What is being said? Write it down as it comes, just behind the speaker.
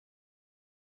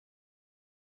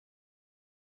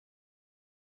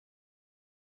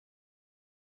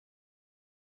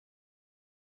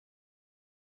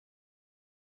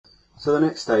So the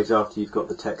next stage after you've got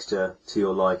the texture to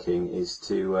your liking is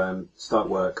to start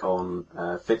work on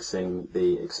fixing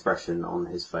the expression on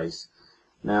his face.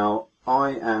 Now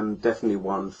I am definitely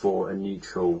one for a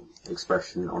neutral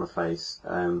expression on a face.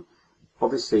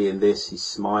 Obviously in this he's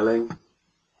smiling,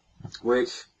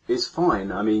 which is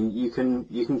fine. I mean, you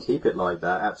can keep it like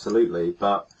that, absolutely,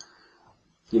 but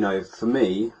you know, for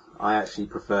me, I actually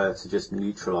prefer to just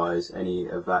neutralize any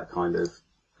of that kind of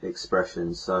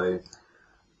expression. So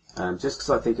just because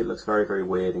I think it looks very, very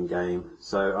weird in game.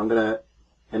 So I'm going to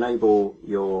enable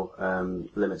your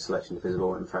limit selection to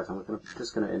visible. In fact, I'm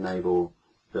just going to enable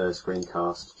the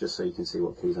screencast just so you can see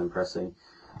what keys I'm pressing.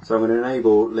 So I'm going to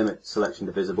enable limit selection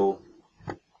to visible,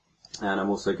 and I'm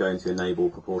also going to enable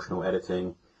proportional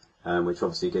editing, which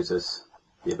obviously gives us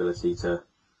the ability to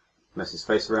mess his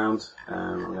face around.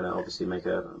 I'm going to obviously make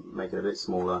it a bit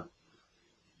smaller.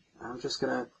 I'm just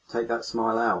going to take that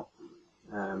smile out.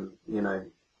 You know,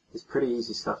 it's pretty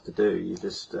easy stuff to do. You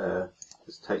just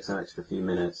takes an extra few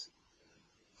minutes.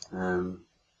 But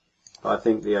I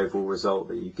think the overall result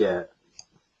that you get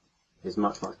is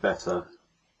much, much better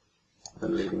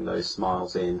than leaving those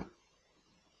smiles in.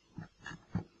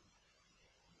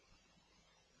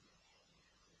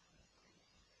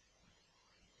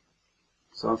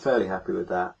 So I'm fairly happy with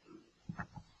that.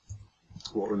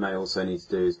 What we may also need to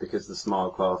do is, because the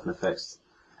smile quite often affects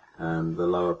the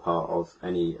lower part of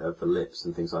any of the lips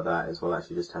and things like that, is we'll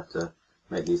actually just have to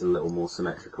make these a little more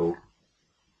symmetrical.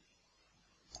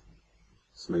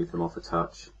 Smooth them off a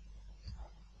touch.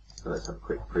 So let's have a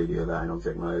quick preview of that in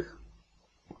object mode.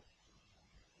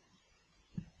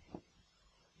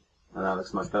 And that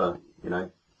looks much better, you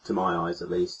know, to my eyes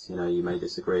at least. You know, you may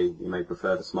disagree, you may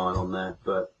prefer the smile on there,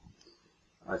 but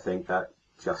I think that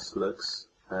just looks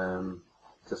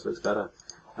better.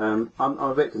 I'm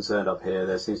a bit concerned up here.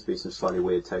 There seems to be some slightly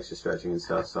weird texture stretching and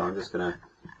stuff, so I'm just going to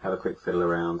have a quick fiddle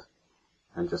around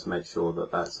and just make sure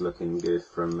that that's looking good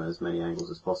from as many angles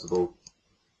as possible.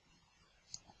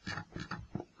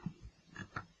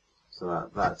 So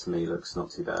that to me looks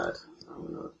not too bad. I'm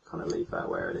going to kind of leave that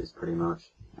where it is pretty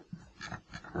much.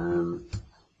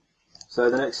 So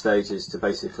the next stage is to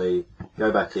basically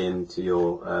go back into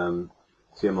your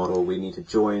model. We need to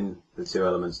join the two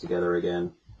elements together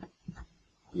again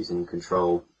using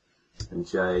Control and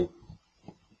J,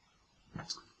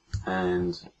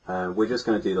 and we're just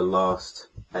going to do the last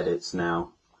edits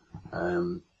now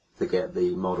to get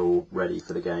the model ready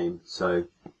for the game. So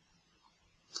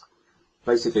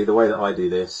basically the way that I do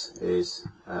this is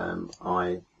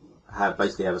I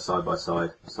basically have a side by side,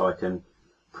 so I can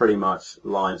pretty much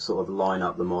line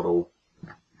up the model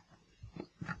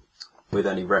with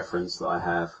any reference that I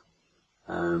have.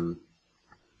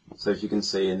 So as you can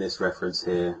see in this reference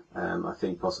here, I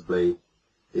think possibly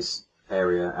this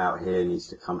area out here needs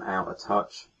to come out a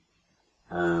touch,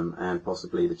 and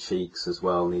possibly the cheeks as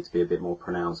well need to be a bit more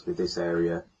pronounced, with this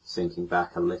area sinking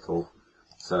back a little.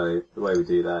 So the way we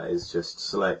do that is just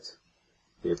select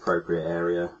the appropriate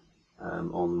area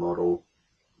on the model.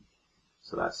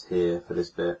 So that's here for this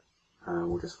bit, and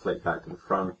we'll just flick back to the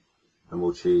front and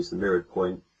we'll choose the mirrored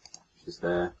point, which is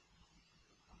there.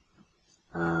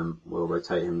 We'll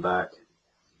rotate him back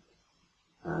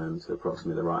to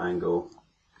approximately the right angle,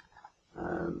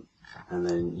 and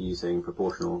then using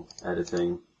proportional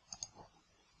editing,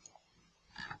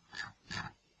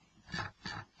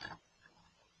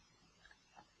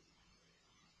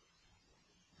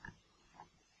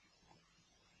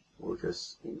 we'll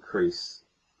just increase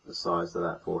the size of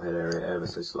that forehead area ever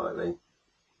so slightly,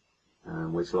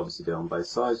 which will obviously be on both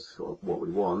sides, sort of what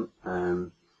we want.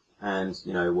 And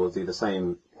you know, we'll do the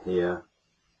same here,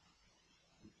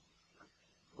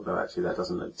 although actually that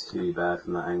doesn't look too bad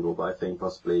from that angle, but I think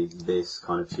possibly this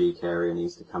kind of cheek area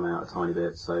needs to come out a tiny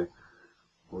bit, so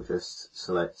we'll just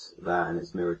select that and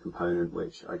its mirrored component,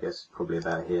 which I guess probably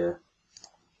about here,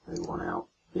 maybe one out,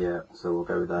 yeah, so we'll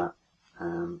go with that,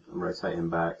 and rotate him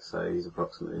back so he's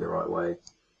approximately the right way,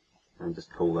 and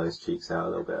just pull those cheeks out a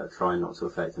little bit, trying not to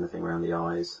affect anything around the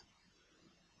eyes,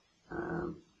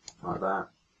 like that.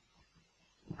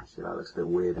 Actually, that looks a bit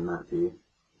weird in that view.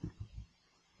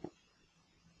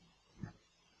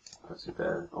 Perhaps we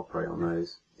better operate on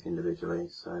those individually,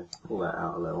 so pull that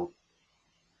out a little.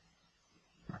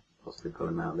 Possibly pull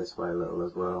them out this way a little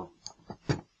as well.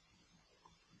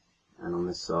 And on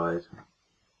this side,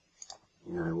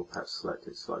 you know, we'll perhaps select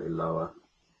it slightly lower,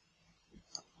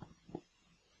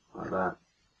 like that.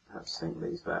 Perhaps sink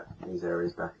these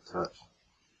areas back a touch.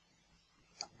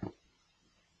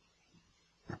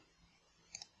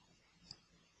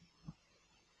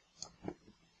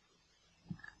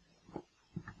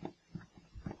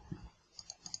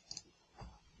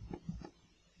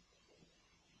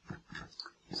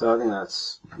 So I think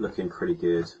that's looking pretty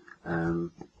good.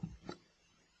 In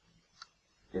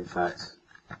fact,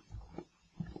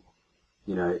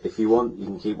 you know, if you want, you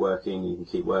can keep working. You can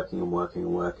keep working and working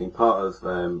and working. Part of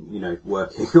you know,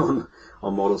 working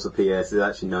on models of PES is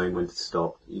actually knowing when to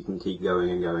stop. You can keep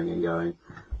going and going and going,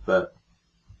 but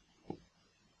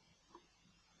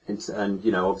and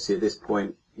you know, obviously at this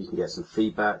point you can get some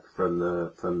feedback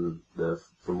from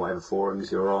whatever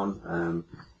forums you're on.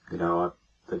 You know,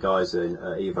 the guys at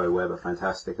Evo Web are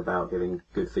fantastic about giving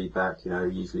good feedback. You know,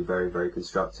 usually very, very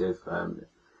constructive.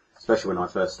 Especially when I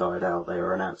first started out, they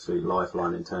were an absolute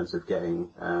lifeline in terms of getting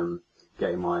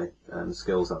my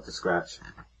skills up to scratch.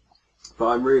 But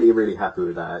I'm really, really happy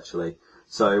with that actually.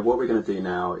 So what we're going to do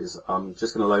now is I'm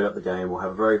just going to load up the game. We'll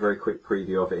have a very, very quick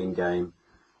preview of it in game,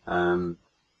 and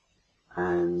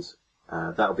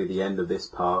that'll be the end of this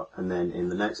part. And then in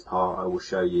the next part, I will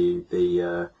show you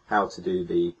the how to do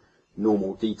the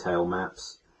normal detail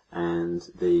maps and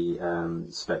the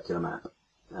specular map.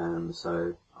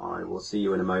 So I will see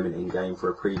you in a moment in game for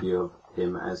a preview of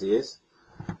him as he is.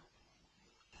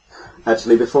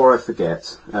 Actually, before I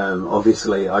forget,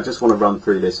 obviously I just want to run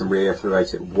through this and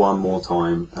reiterate it one more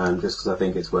time, just because I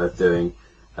think it's worth doing.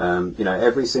 You know,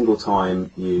 every single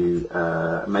time you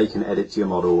make an edit to your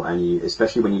model, and you,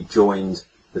 especially when you joined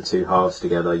the two halves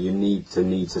together, you need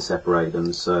to separate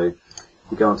them. So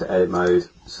you go into edit mode,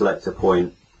 select a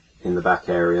point in the back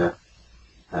area,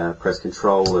 press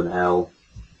Control and L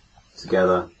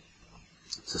together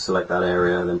to select that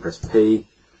area, then press P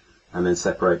and then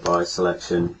separate by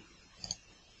selection,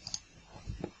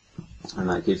 and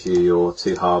that gives you your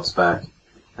two halves back.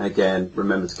 And again,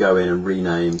 remember to go in and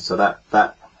rename. So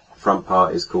that front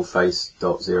part is called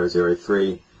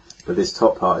face.003, but this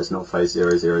top part is not face 000,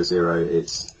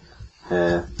 it's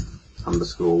hair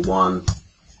underscore 1,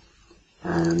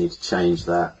 and I need to change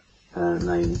that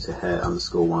name to hair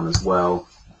underscore 1 as well,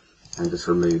 and just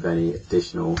remove any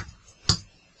additional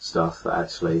stuff that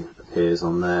actually appears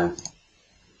on there.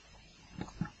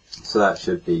 So that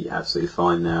should be absolutely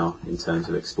fine now in terms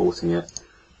of exporting it.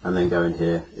 And then go in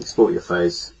here, export your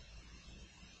face,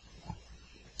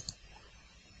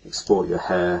 export your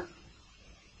hair,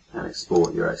 and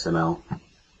export your XML.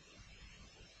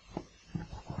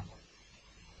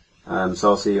 So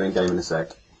I'll see you in game in a sec.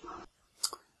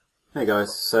 Hey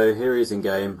guys, so here he is in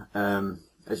game.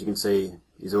 As you can see,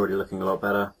 he's already looking a lot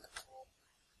better.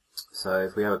 So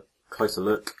if we have a closer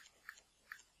look,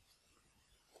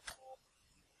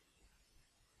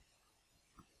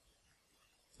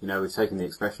 you know, we've taken the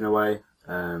expression away.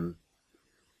 The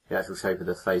actual shape of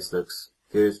the face looks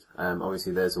good.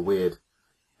 Obviously there's a weird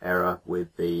error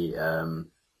with the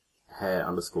hair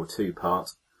underscore 2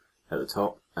 part at the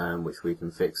top, which we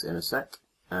can fix in a sec.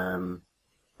 But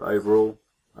overall,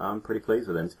 I'm pretty pleased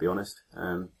with them, to be honest.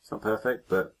 It's not perfect,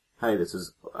 but hey, this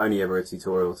is only ever a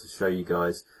tutorial to show you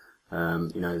guys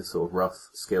you know, the sort of rough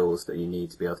skills that you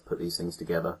need to be able to put these things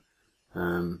together.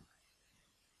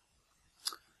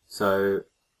 So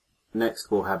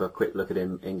next we'll have a quick look at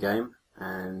him in game,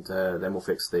 and then we'll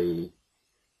fix the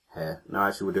hair. No,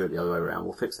 actually we'll do it the other way around.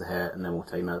 We'll fix the hair and then we'll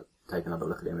take another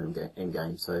look at him in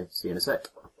game. So see you in a sec.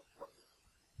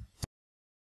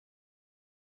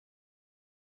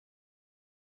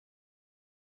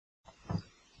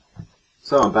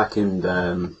 So I'm back in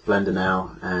Blender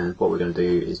now, and what we're going to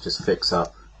do is just fix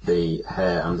up the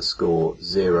hair underscore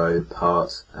 0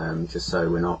 part, just so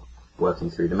we're not working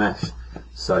through the mesh.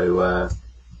 So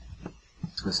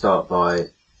I'll start by,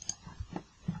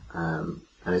 and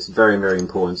it's very, very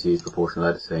important to use proportional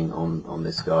editing on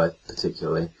this guy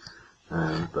particularly,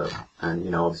 and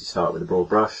you know, obviously start with a broad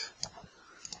brush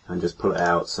and just pull it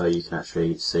out so you can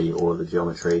actually see all of the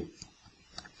geometry.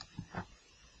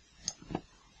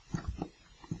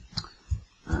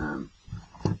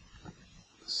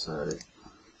 So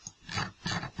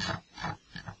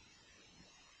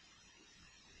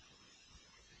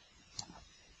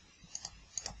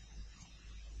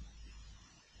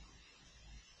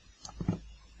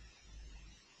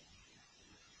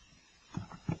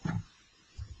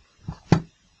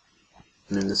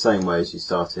and in the same way as you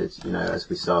started, you know, as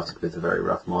we started with the very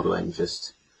rough modelling,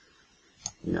 just,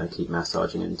 you know, keep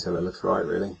massaging it until it looks right,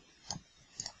 really.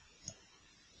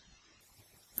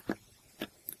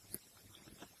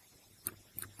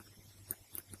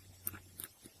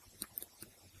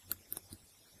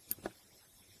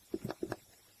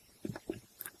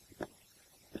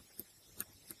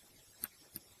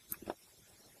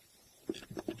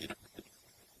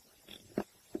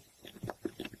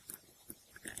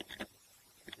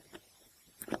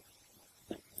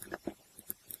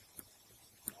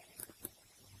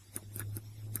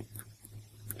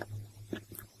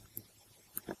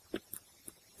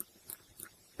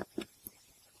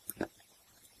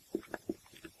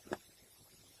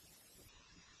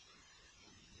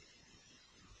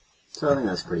 So I think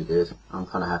that's pretty good. I'm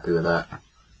kind of happy with that.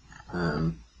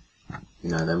 You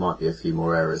know, there might be a few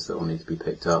more errors that will need to be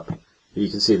picked up. But you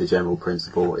can see the general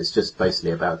principle. It's just basically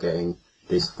about getting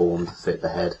this form to fit the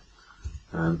head.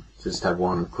 Just have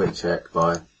one quick check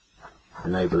by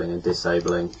enabling and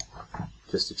disabling,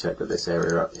 just to check that this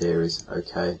area up here is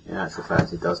okay. In actual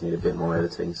fact, it does need a bit more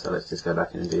editing, so let's just go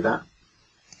back in and do that.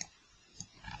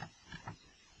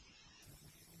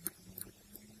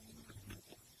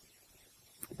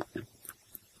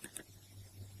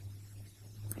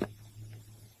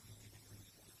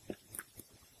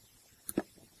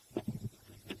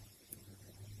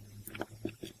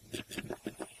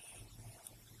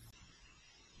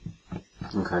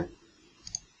 Okay,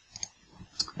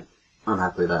 I'm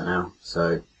happy with that now.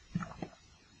 So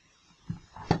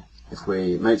if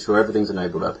we make sure everything's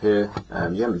enabled up here,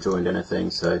 you haven't joined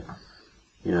anything, so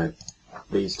you know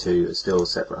these two are still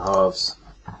separate halves,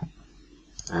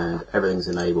 and everything's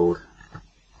enabled.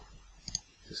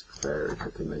 Just very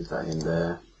quickly move that in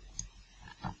there.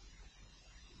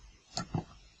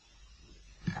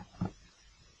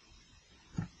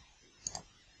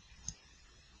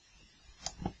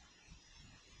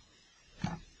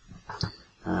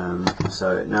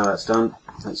 So now that's done,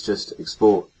 let's just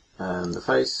export the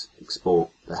face, export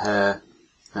the hair,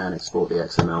 and export the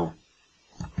XML.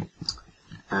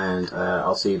 And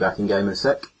I'll see you back in game in a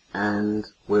sec, and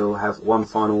we'll have one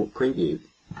final preview.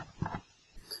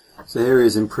 So here he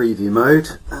is in preview mode.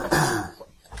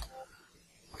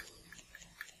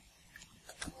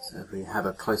 So if we have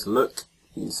a closer look,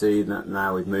 you can see that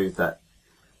now we've moved that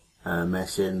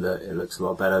mesh in, that it looks a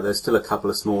lot better. There's still a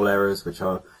couple of small errors which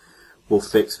we'll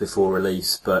fix before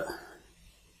release, but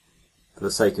for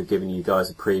the sake of giving you guys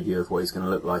a preview of what he's going to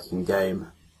look like in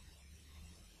game,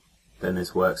 then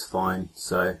this works fine.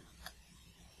 So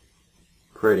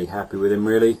pretty happy with him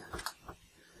really.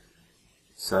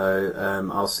 So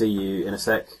I'll see you in a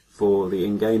sec for the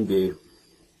in-game view.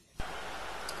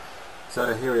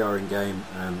 So here we are in game.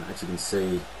 As you can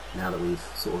see, now that we've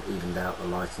sort of evened out the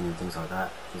lighting and things like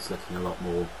that, it's looking a lot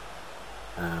more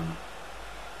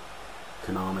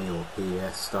Konami or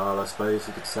PES style, I suppose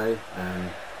you could say.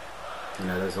 You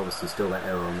know, there's obviously still that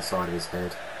error on the side of his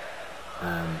head,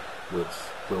 which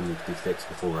will need to be fixed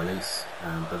before release,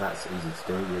 but that's easy to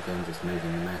do. Again, just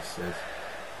moving the mesh of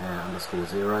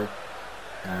 _0.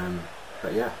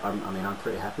 But yeah, I mean, I'm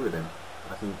pretty happy with him.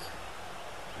 I think,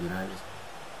 you know,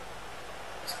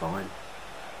 it's fine.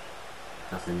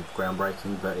 Nothing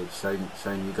groundbreaking, but it's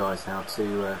shown you guys how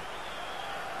to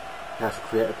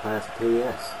create a player for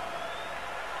PES.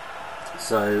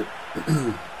 So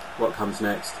what comes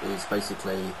next is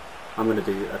basically I'm going to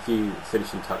do a few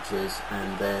finishing touches,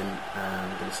 and then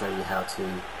I'm going to show you how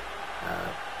to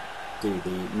do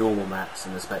the normal maps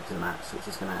and the specular maps, which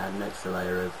is going to add an extra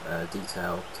layer of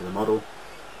detail to the model,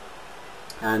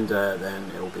 and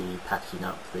then it will be packaging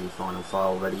up the final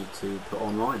file ready to put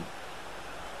online.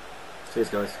 Cheers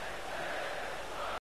guys.